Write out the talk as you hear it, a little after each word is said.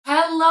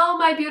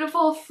my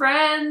beautiful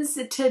friends.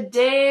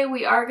 Today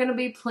we are going to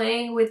be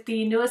playing with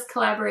the newest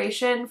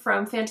collaboration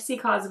from Fantasy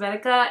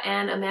Cosmetica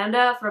and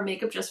Amanda from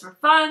Makeup Just for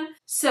Fun.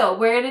 So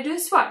we're going to do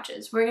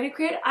swatches, we're going to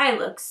create eye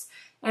looks,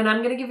 and I'm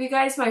going to give you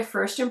guys my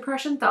first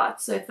impression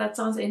thoughts. So if that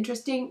sounds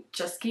interesting,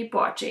 just keep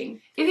watching.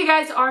 If you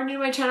guys are new to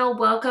my channel,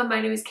 welcome. My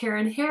name is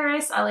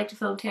KARENHARRIS. I like to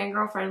film tan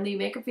girl friendly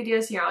makeup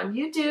videos here on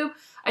YouTube.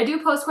 I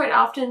do post quite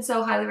often,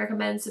 so highly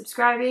recommend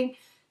subscribing,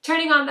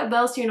 turning on that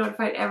bell so you're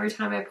notified every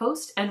time I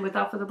post. And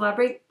without further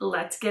blabbering,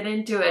 let's get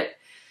into it.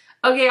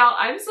 Okay, y'all,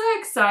 I'm so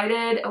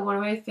excited. One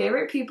of my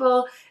favorite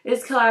people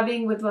is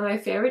collabing with one of my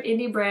favorite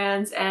indie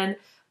brands and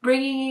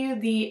bringing you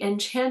the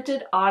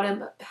Enchanted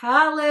Autumn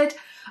palette.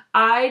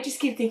 I just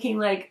keep thinking,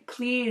 like,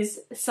 please,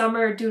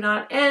 summer do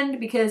not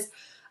end, because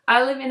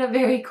I live in a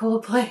very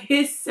cold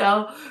place.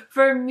 So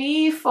for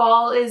me,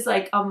 fall is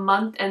like a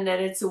month and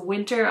then it's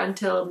winter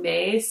until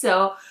May.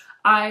 So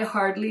I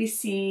hardly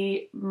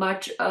see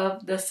much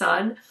of the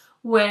sun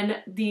when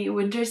the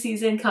winter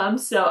season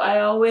comes. So I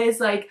always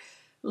like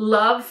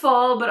love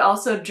fall, but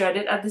also dread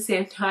it at the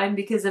same time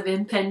because of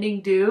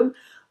impending doom.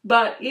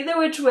 But either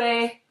which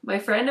way, my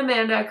friend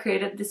Amanda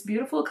created this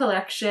beautiful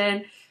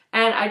collection,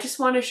 and I just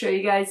want to show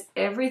you guys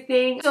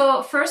everything.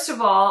 So first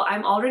of all,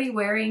 I'm already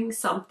wearing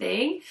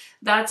something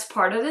that's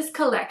part of this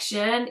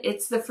collection.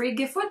 It's the free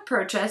gift with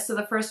purchase. So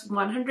the first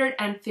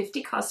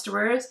 150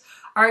 customers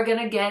are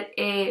gonna get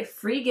a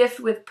free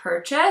gift with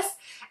purchase,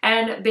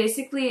 and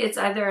basically it's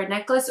either a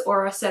necklace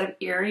or a set of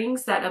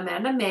earrings that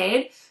Amanda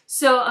made.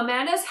 So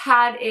Amanda's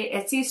had a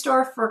Etsy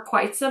store for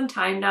quite some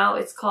time now.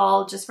 It's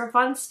called Just for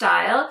Fun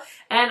Style,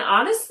 and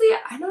honestly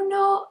I don't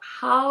know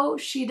how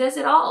she does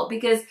it all,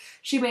 because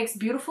she makes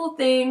beautiful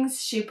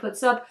things, she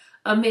puts up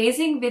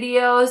amazing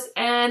videos,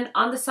 and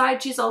on the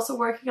side she's also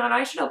working on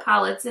eyeshadow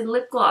palettes and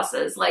lip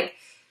glosses. Like,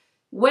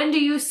 when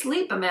do you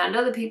sleep,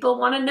 Amanda? The people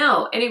want to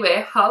know.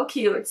 Anyway, how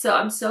cute. So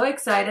I'm so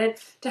excited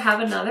to have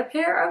another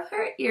pair of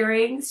her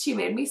earrings. She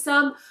made me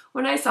some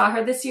when I saw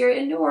her this year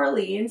in New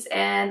Orleans,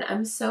 and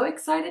I'm so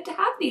excited to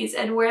have these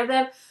and wear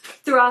them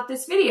throughout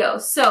this video.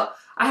 So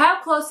I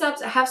have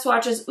close-ups, I have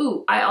swatches.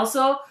 Ooh, I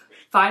also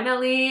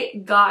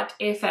finally got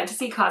a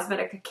Fantasy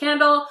Cosmetica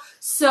candle.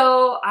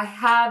 So I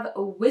have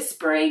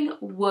Whispering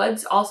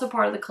Woods, also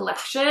part of the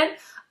collection.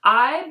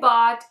 I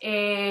bought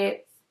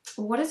a,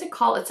 what is it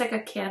called? It's like a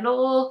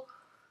candle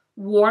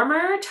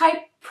warmer type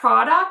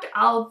product.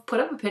 I'll put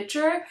up a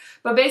picture,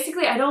 but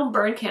basically I don't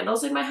burn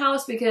candles in my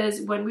house,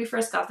 because when we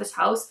first got this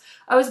house,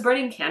 I was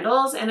burning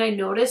candles and I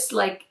noticed,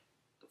 like,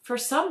 for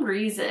some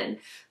reason,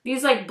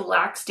 these like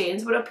black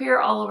stains would appear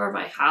all over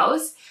my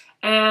house.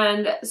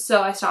 And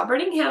so I stopped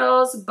burning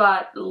candles,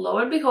 but lo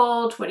and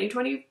behold,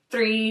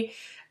 2023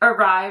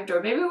 arrived,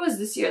 or maybe it was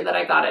this year that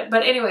I got it.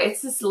 But anyway,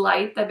 it's this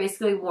light that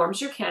basically warms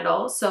your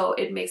candle, so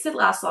it makes it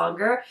last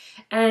longer,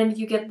 and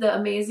you get the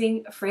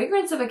amazing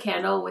fragrance of a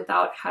candle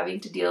without having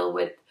to deal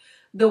with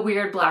the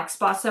weird black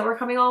spots that were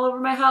coming all over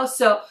my house.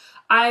 So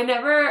I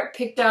never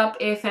picked up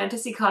a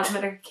Fantasy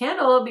Cosmetica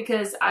candle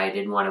because I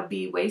didn't want to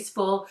be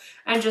wasteful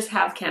and just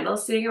have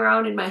candles sitting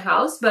around in my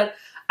house. But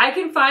I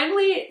can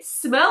finally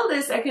smell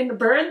this, I can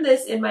burn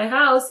this in my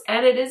house,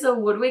 and it is a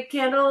woodwick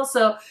candle,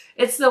 so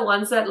it's the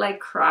ones that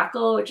like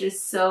crackle, which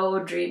is so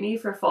dreamy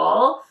for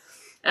fall.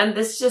 And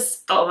this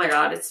just, oh my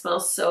god, it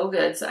smells so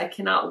good, so I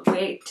cannot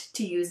wait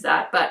to use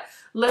that. But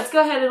let's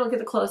go ahead and look at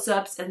the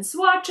close-ups and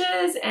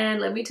swatches, and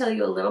let me tell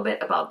you a little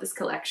bit about this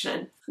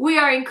collection. We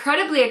are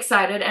incredibly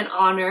excited and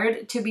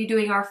honored to be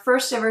doing our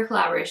first ever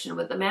collaboration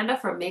with Amanda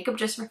from Makeup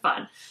Just for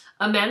Fun.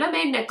 Amanda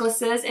made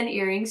necklaces and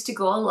earrings to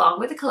go along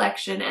with the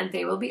collection, and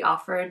they will be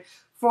offered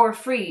for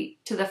free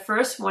to the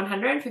first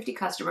 150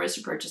 customers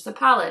to purchase the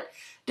palette.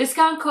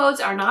 Discount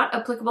codes are not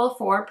applicable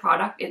for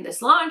product in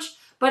this launch,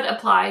 but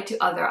apply to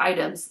other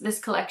items. This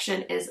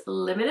collection is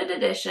limited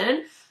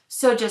edition,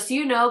 so just so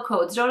you know,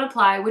 codes don't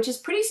apply, which is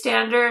pretty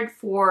standard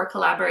for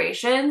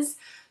collaborations.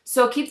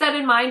 So keep that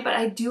in mind, but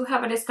I do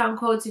have a discount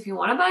code, so if you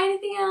want to buy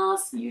anything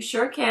else, you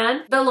sure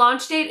can. The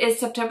launch date is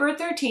September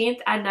 13th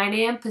at 9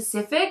 a.m.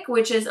 Pacific,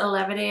 which is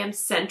 11 a.m.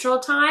 Central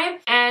Time.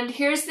 And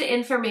here's the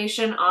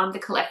information on the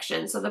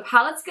collection. So the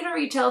palette's going to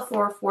retail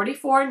for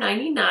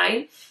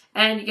 $44.99,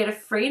 and you get a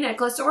free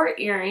necklace or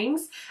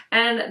earrings.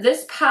 And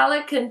this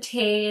palette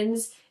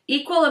contains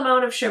equal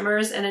amount of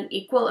shimmers and an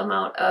equal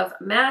amount of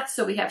mattes.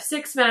 So we have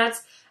 6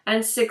 mattes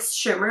and 6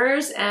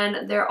 shimmers,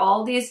 and they're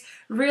all these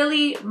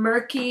really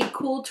murky,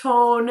 cool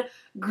tone,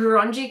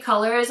 grungy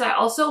colors. I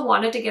also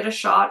wanted to get a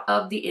shot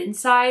of the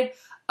inside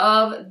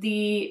of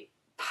the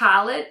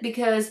palette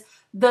because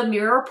the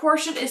mirror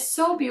portion is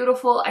so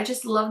beautiful. I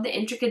just love the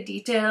intricate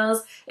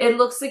details. It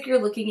looks like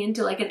you're looking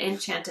into like an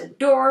enchanted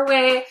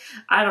doorway.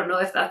 I don't know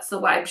if that's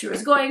the vibe she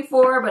was going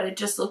for, but it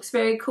just looks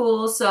very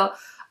cool. So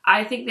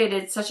I think they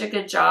did such a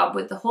good job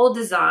with the whole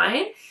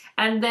design.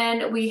 And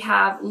then we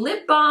have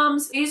lip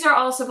balms. These are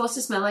all supposed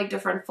to smell like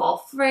different fall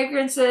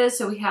fragrances.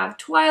 So we have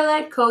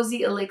Twilight,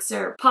 Cozy,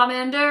 Elixir,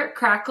 Pomander,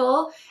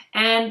 Crackle,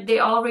 and they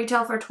all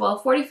retail for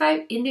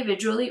 $12.45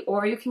 individually,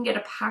 or you can get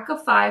a pack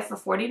of 5 for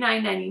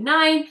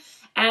 $49.99.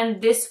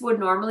 and this would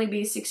normally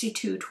be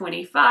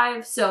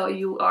 $62.25, so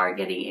you are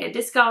getting a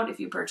discount if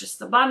you purchase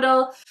the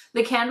bundle.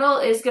 The candle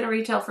is going to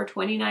retail for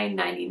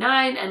 $29.99,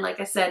 and like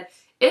I said,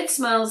 it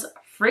smells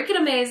freaking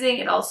amazing.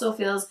 It also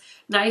feels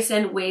nice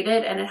and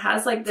weighted, and it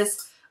has like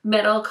this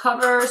metal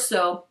cover,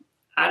 so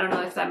I don't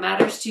know if that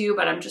matters to you,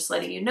 but I'm just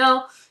letting you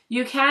know.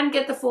 You can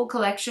get the full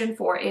collection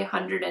for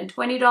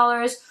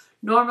 $120.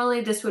 Normally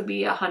this would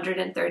be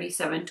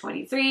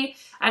 $137.23,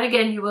 and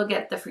again you will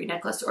get the free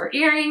necklace or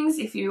earrings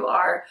if you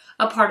are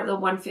a part of the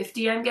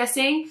 150, I'm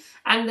guessing.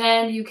 And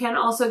then you can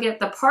also get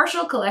the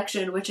partial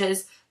collection, which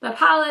is the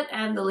palette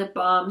and the lip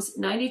balms,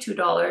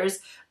 $92.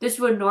 This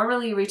would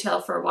normally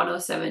retail for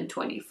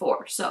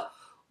 $107.24. So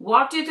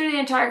walked you through the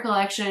entire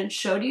collection,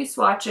 showed you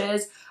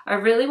swatches. I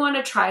really want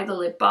to try the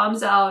lip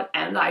balms out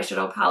and the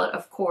eyeshadow palette,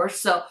 of course,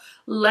 so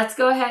let's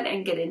go ahead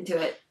and get into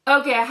it.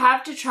 Okay, I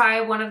have to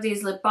try one of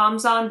these lip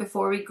balms on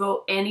before we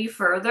go any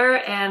further,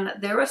 and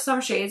there were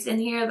some shades in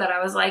here that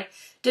I was like,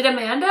 did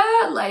Amanda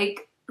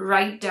like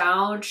write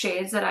down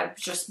shades that I've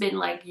just been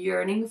like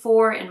yearning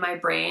for in my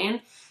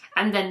brain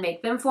and then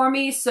make them for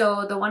me?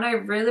 So the one I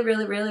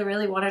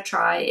really want to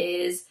try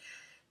is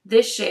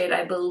this shade,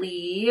 I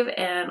believe,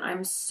 and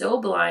I'm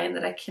so blind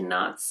that I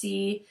cannot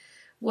see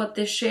what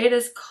this shade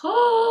is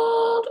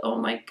called. Oh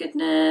my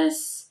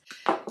goodness.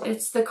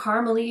 It's the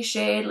Caramely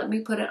shade. Let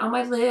me put it on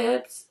my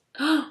lips.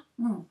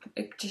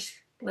 It just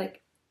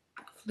like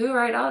flew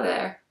right out of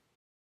there.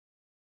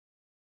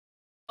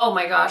 Oh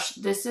my gosh,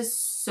 this is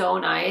so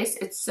nice.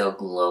 It's so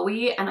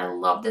glowy and I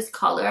love this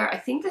color. I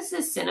think this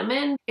is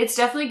cinnamon. It's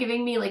definitely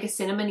giving me like a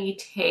cinnamony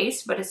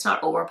taste, but it's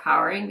not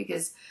overpowering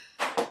because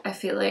I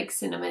feel like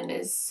cinnamon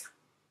is,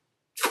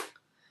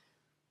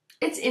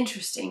 it's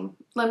interesting.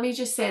 Let me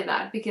just say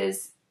that,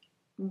 because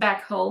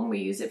back home we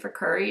use it for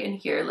curry, and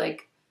here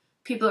like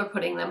people are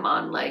putting them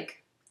on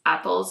like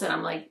apples, and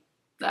I'm like,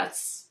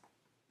 that's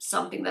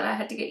something that I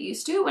had to get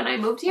used to when I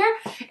moved here.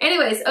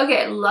 Anyways,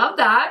 okay, love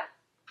that.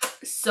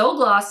 So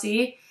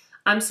glossy.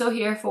 I'm so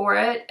here for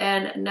it.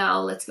 And now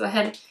let's go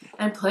ahead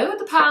and play with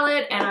the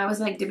palette. And I was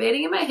like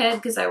debating in my head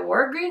because I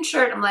wore a green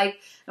shirt. I'm like,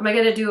 am I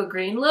gonna do a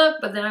green look?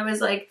 But then I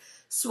was like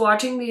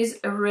swatching these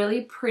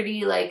really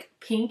pretty like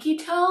pinky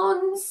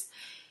tones.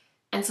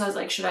 And so I was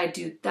like, should I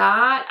do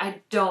that?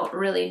 I don't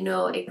really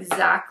know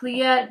exactly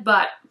yet,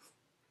 but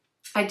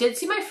I did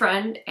see my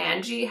friend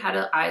Angie had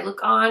an eye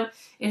look on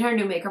in her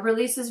new makeup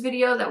releases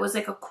video that was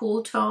like a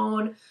cool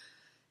tone, and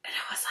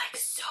it was like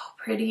so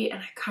pretty,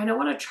 and I kind of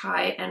want to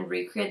try and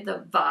recreate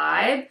the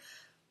vibe.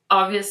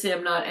 Obviously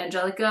I'm not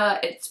Angelica,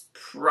 it's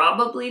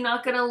probably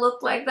not gonna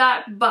look like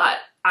that, but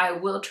I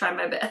will try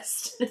my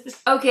best.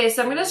 Okay,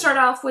 so I'm gonna start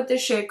off with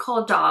this shade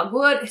called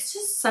Dogwood. It's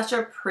just such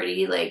a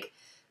pretty like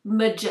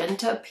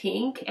magenta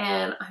pink,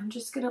 and I'm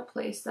just gonna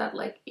place that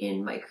like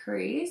in my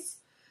crease.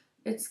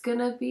 It's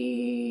gonna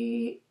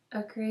be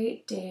a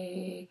great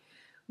day.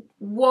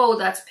 Whoa,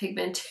 that's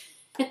pigmented.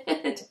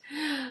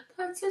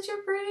 That's such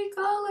a pretty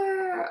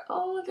color.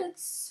 Oh,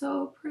 that's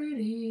so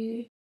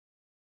pretty.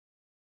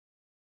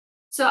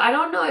 So I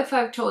don't know if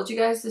I've told you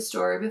guys the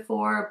story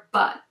before,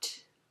 but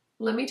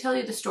let me tell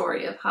you the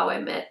story of how I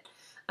met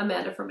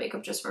Amanda from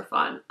Makeup Just for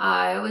Fun.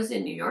 I was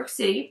in New York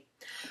City.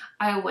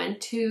 I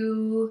went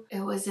to, it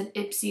was an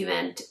Ips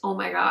event. Oh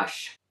my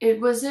gosh. It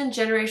wasn't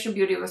Generation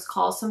Beauty, it was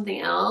called something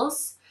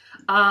else.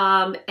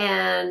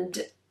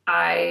 And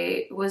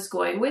I was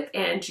going with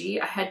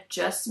Angie. I had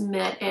just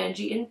met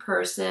Angie in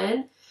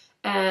person,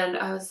 and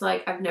I was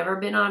like, I've never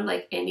been on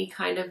like any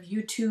kind of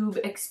YouTube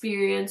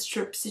experience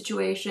trip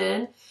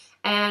situation,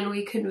 and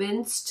we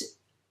convinced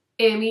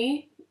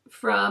Amy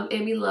from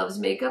Amy Loves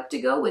Makeup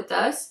to go with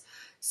us.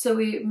 So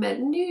we met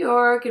in New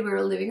York and we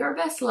were living our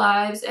best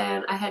lives,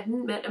 and I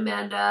hadn't met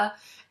Amanda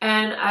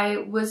and I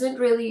wasn't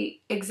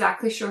really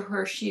exactly sure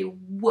who she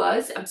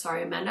was. I'm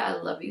sorry, Amanda, I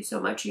love you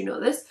so much, you know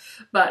this,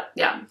 but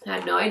yeah, I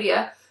had no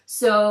idea.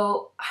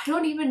 So I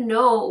don't even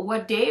know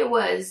what day it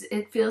was.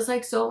 It feels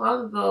like so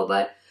long ago,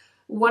 but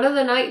one of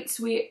the nights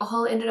we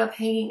all ended up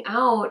hanging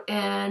out,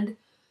 and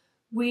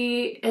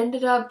we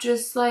ended up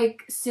just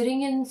like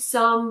sitting in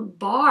some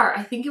bar.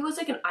 I think it was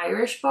like an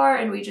Irish bar,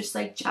 and we just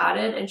like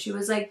chatted, and she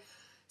was like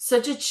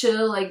such a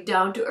chill, like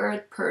down to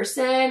earth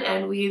person,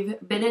 and we've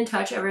been in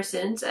touch ever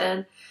since.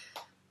 And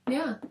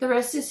yeah, the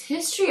rest is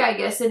history, I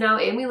guess. And now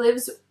Amy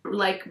lives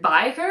like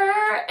by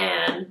her,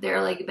 and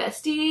they're like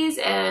besties,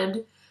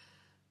 and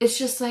it's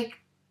just like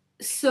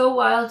so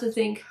wild to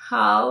think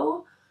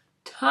how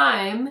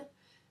time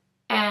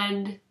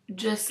and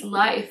just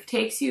life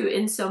takes you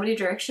in so many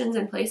directions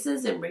and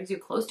places and brings you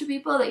close to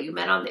people that you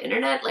met on the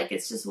internet. Like,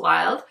 it's just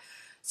wild.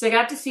 So I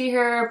got to see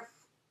her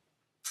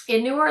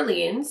in New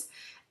Orleans,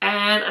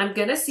 and I'm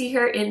gonna see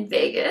her in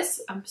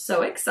Vegas. I'm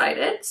so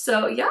excited.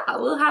 So yeah,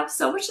 we'll have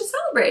so much to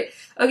celebrate.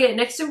 Okay,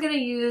 next I'm gonna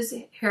use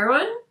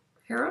Heron.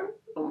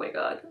 Oh my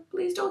god,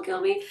 please don't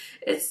kill me.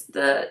 It's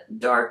the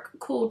dark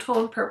cool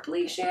tone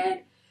purpley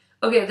shade.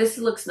 Okay, this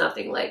looks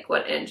nothing like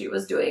what Angie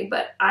was doing,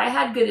 but I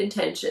had good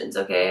intentions,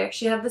 okay?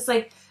 She had this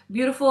like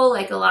beautiful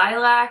like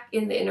lilac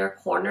in the inner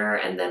corner,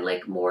 and then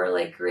like more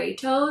like gray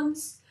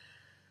tones.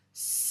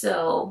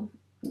 So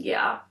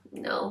yeah,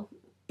 no.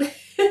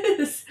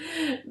 this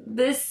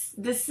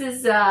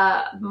is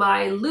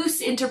my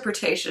loose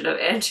interpretation of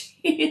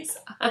Angie's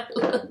eye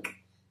look.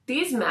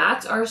 These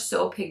mattes are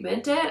so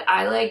pigmented.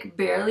 I like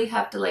barely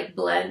have to like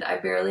blend. I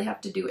barely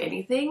have to do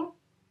anything.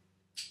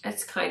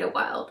 It's kind of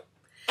wild.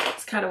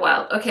 It's kind of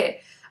wild.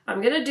 Okay,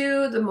 I'm gonna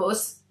do the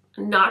most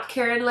not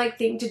Karen-like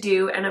thing to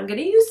do, and I'm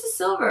gonna use the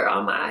silver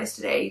on my eyes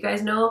today. You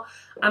guys know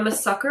I'm a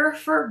sucker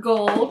for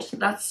gold.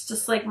 That's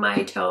just like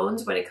my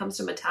tones when it comes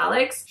to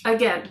metallics.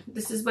 Again,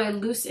 this is my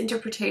loose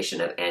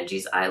interpretation of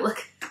Angie's eye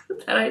look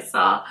that I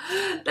saw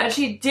that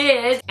she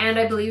did, and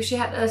I believe she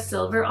had a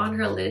silver on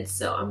her lid,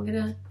 so I'm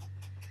gonna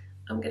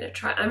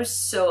try. I'm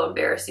so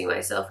embarrassing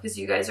myself because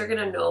you guys are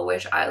gonna know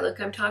which eye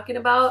look I'm talking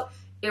about.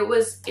 It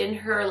was in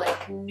her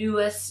like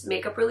newest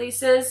makeup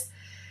releases,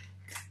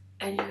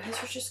 and you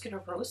guys are just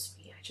gonna roast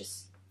me. I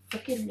just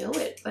freaking know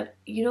it. But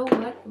you know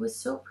what? It was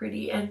so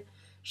pretty, and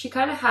she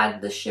kind of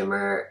had the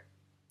shimmer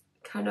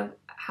kind of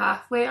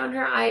halfway on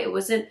her eye. It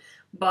wasn't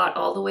bought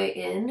all the way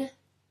in,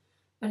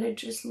 and it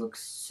just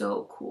looks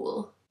so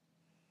cool.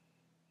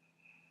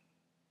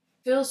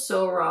 Feels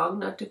so wrong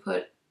not to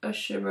put a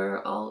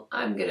shimmer all.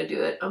 I'm gonna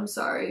do it. I'm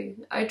sorry.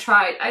 I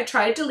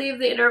tried to leave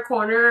the inner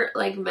corner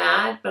like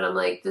matte, but I'm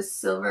like, this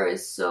silver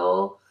is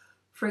so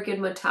freaking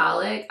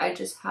metallic. I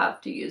just have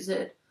to use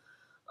it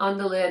on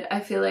the lid. I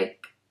feel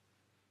like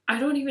I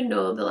don't even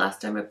know the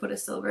last time I put a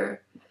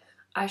silver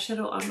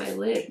eyeshadow on my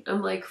lid.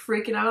 I'm like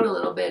freaking out a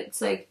little bit.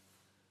 It's like,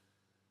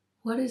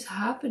 what is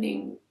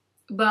happening?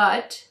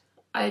 But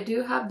I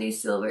do have these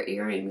silver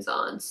earrings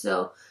on,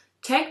 so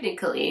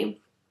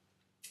technically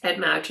it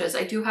matches.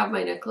 I do have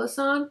my necklace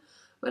on,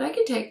 but I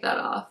can take that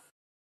off.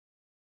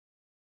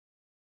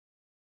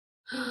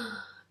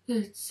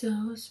 It's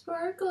so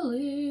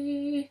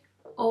sparkly.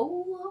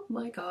 Oh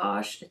my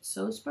gosh, it's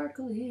so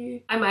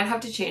sparkly. I might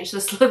have to change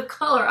this lip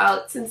color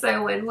out since I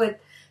went with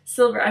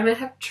silver. I might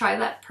have to try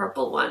that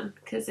purple one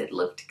because it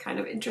looked kind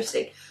of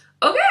interesting.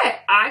 Okay,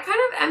 I kind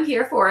of am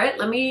here for it.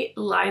 Let me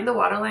line the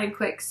waterline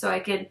quick so I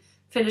can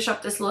finish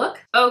up this look.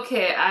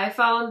 Okay, I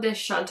found this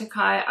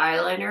Chantecaille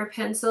eyeliner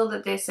pencil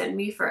that they sent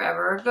me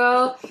forever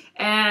ago,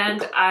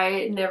 and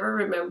I never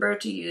remember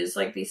to use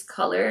like these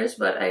colors,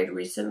 but I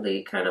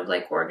recently kind of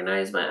like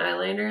organized my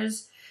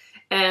eyeliners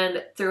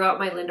and threw out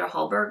my Linda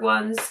Hallberg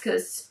ones,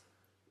 because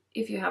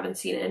if you haven't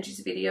seen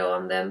Angie's video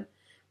on them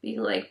being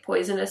like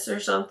poisonous or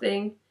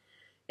something.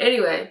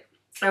 Anyway,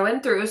 I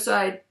went through, so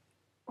I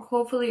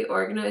hopefully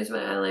organized my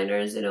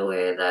eyeliners in a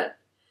way that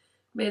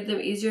made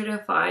them easier to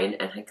find,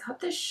 and I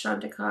got this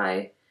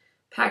Chantecaille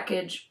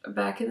package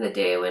back in the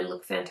day when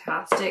Look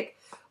Fantastic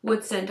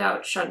would send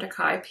out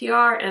Chantecaille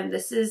PR, and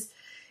this is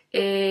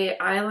a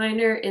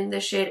eyeliner in the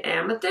shade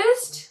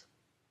Amethyst,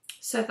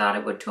 so I thought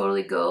it would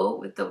totally go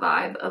with the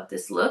vibe of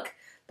this look.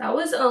 That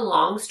was a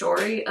long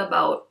story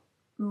about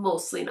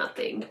mostly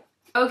nothing.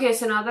 Okay,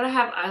 so now that I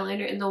have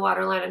eyeliner in the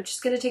waterline, I'm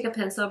just going to take a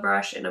pencil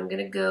brush and I'm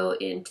going to go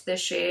into the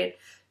shade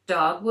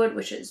Dogwood,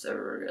 which is a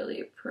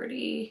really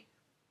pretty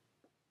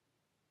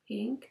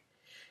pink.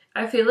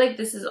 I feel like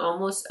this is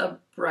almost a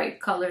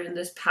bright color in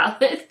this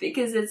palette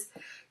because it's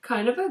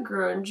kind of a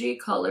grungy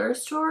color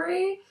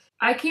story.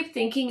 I keep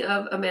thinking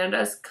of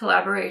Amanda's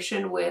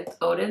collaboration with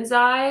Oden's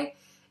Eye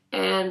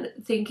and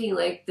thinking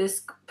like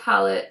this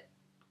palette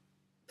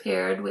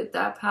paired with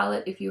that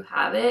palette, if you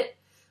have it,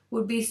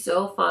 would be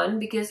so fun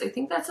because I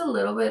think that's a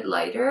little bit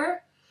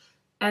lighter,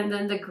 and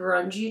then the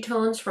grungy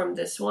tones from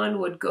this one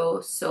would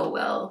go so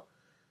well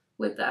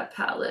with that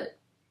palette.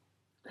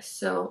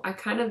 So I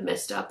kind of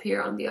messed up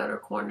here on the outer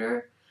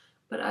corner,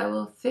 but I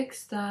will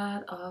fix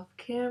that off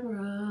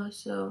camera,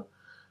 so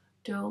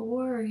don't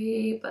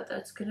worry, but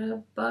that's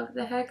gonna bug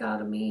the heck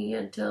out of me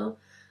until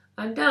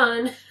I'm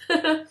done.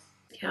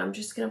 Yeah, I'm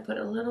just gonna put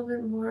a little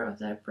bit more of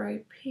that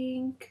bright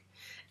pink.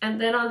 And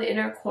then on the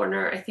inner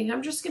corner, I think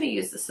I'm just gonna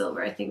use the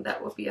silver. I think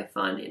that would be a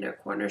fun inner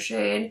corner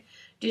shade.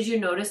 Did you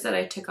notice that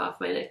I took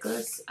off my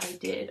necklace? I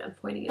did. I'm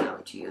pointing it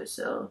out to you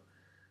so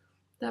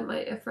that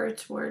my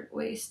efforts weren't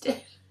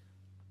wasted.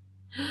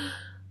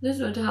 This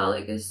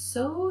metallic is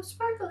so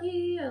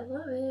sparkly. I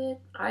love it.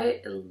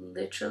 I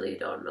literally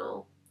don't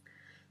know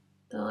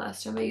the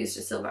last time I used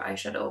a silver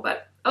eyeshadow,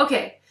 but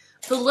okay.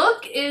 The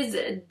look is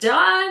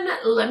done.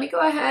 Let me go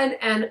ahead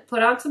and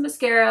put on some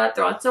mascara,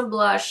 throw on some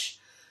blush,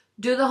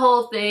 do the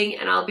whole thing,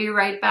 and I'll be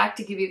right back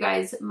to give you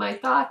guys my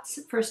thoughts,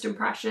 first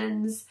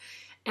impressions,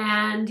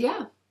 and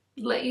yeah,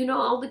 let you know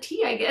all the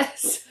tea, I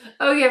guess.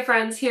 Okay,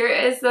 friends, here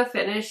is the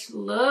finished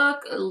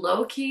look.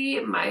 Low-key,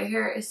 my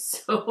hair is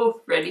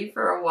so ready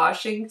for a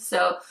washing,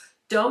 so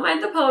don't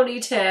mind the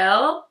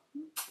ponytail.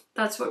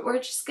 That's what we're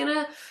just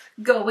gonna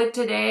go with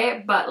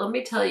today. But let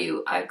me tell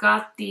you, I've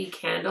got the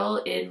candle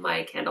in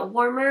my candle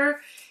warmer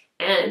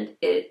and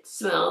it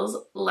smells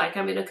like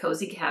I'm in a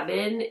cozy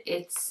cabin.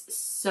 It's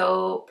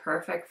so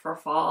perfect for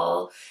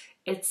fall.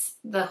 It's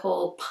the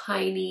whole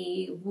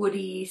piney,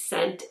 woody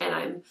scent, and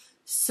I'm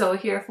so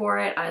here for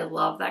it. I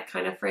love that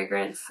kind of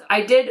fragrance.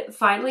 I did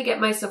finally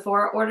get my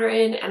Sephora order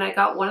in, and I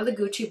got one of the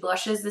Gucci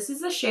blushes. This is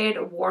the shade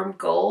Warm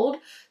Gold.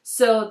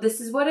 So this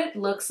is what it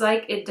looks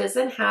like. It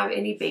doesn't have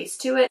any base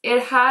to it.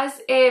 It has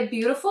a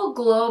beautiful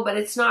glow, but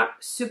it's not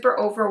super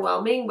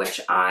overwhelming,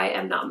 which I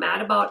am not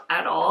mad about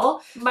at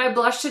all. My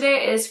blush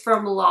today is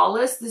from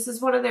Lawless. This is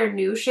one of their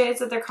new shades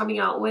that they're coming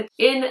out with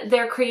in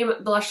their cream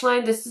blush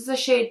line. This is the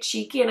shade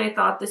Cheeky, and I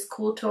thought this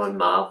cool tone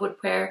mauve would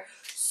pair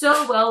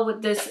so well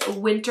with this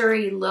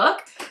wintry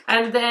look.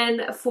 And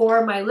then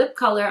for my lip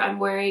color, I'm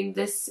wearing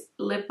this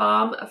lip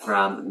balm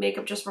from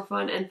Makeup Just for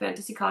Fun and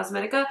Fantasy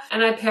Cosmetica,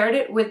 and I paired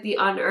it with the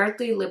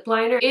Unearthly lip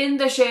liner in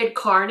the shade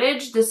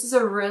Carnage. This is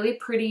a really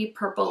pretty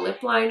purple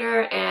lip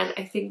liner, and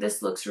I think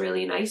this looks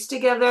really nice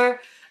together.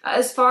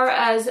 As far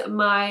as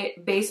my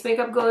base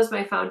makeup goes,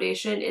 my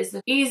foundation is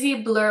the Easy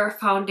Blur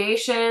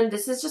foundation.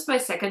 This is just my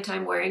second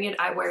time wearing it.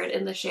 I wear it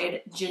in the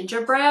shade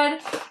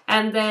Gingerbread.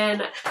 And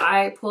then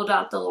I pulled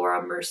out the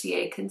Laura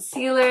Mercier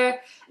concealer,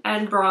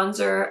 and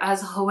bronzer,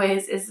 as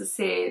always, is the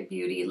same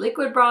Beauty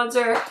liquid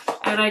bronzer.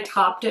 And I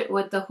topped it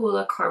with the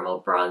Hoola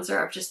Caramel bronzer.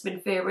 I've just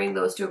been favoring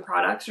those two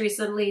products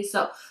recently.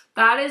 So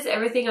that is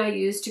everything I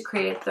use to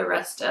create the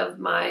rest of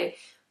my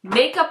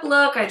makeup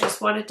look. I just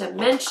wanted to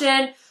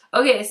mention.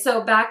 Okay,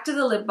 so back to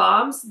the lip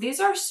balms. These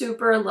are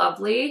super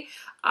lovely.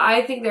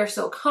 I think they're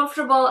so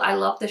comfortable. I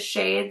love the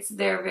shades.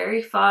 They're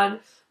very fun.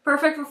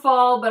 Perfect for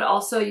fall, but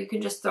also you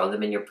can just throw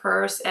them in your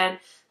purse and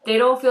they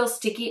don't feel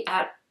sticky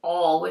at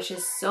all, which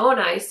is so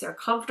nice. They're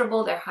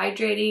comfortable, they're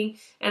hydrating,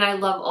 and I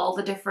love all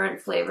the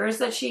different flavors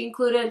that she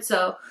included.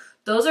 So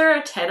those are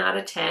a 10 out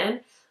of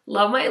 10.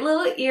 Love my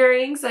little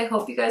earrings. I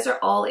hope you guys are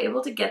all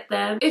able to get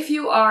them if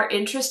you are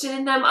interested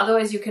in them.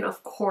 Otherwise, you can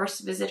of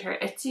course visit her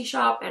Etsy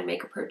shop and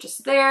make a purchase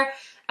there.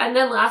 And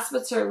then last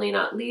but certainly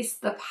not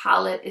least, the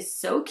palette is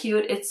so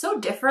cute. It's so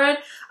different.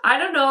 I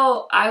don't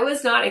know. I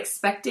was not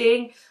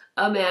expecting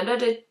Amanda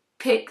to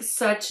pick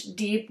such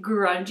deep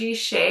grungy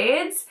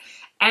shades.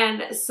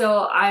 And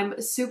so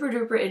I'm super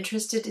duper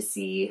interested to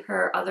see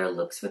her other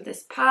looks with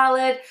this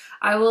palette.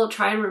 I will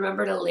try and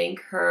remember to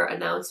link her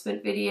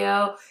announcement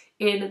video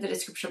in the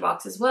description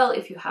box as well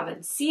if you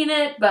haven't seen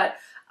it, but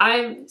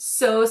I'm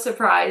so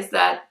surprised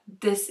that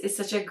this is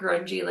such a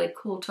grungy, like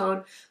cool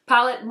tone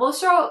palette.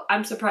 Most of all,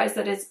 I'm surprised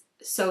that it's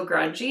so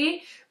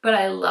grungy, but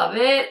I love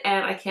it,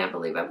 and I can't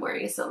believe I'm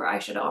wearing a silver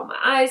eyeshadow on my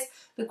eyes.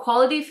 The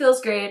quality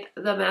feels great.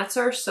 The mattes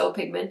are so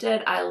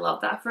pigmented. I love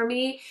that for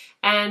me,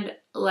 and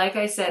like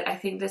I said, I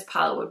think this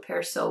palette would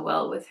pair so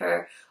well with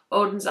her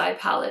Oden's eye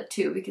palette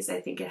too, because I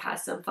think it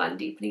has some fun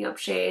deepening up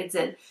shades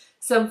and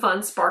some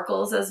fun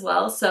sparkles as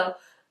well. So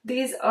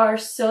these are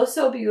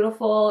so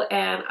beautiful,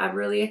 and I'm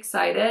really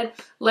excited.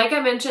 Like I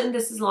mentioned,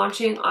 this is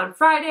launching on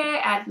Friday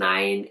at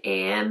 9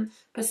 a.m.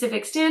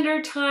 Pacific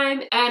Standard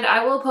Time, and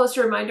I will post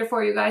a reminder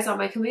for you guys on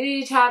my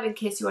community tab in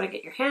case you want to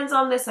get your hands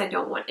on this. I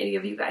don't want any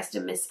of you guys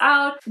to miss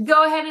out.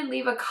 Go ahead and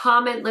leave a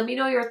comment. Let me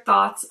know your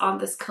thoughts on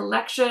this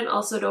collection.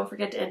 Also, don't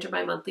forget to enter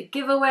my monthly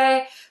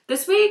giveaway.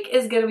 This week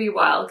is going to be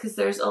wild because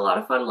there's a lot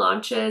of fun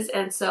launches,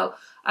 and so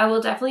I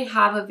will definitely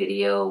have a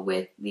video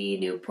with the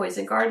new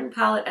Poison Garden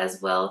palette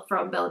as well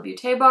from Bella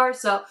Beaute Bar.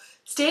 So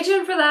stay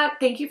tuned for that.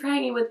 Thank you for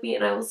hanging with me,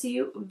 and I will see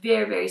you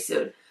very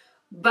soon.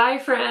 Bye,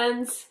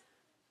 friends.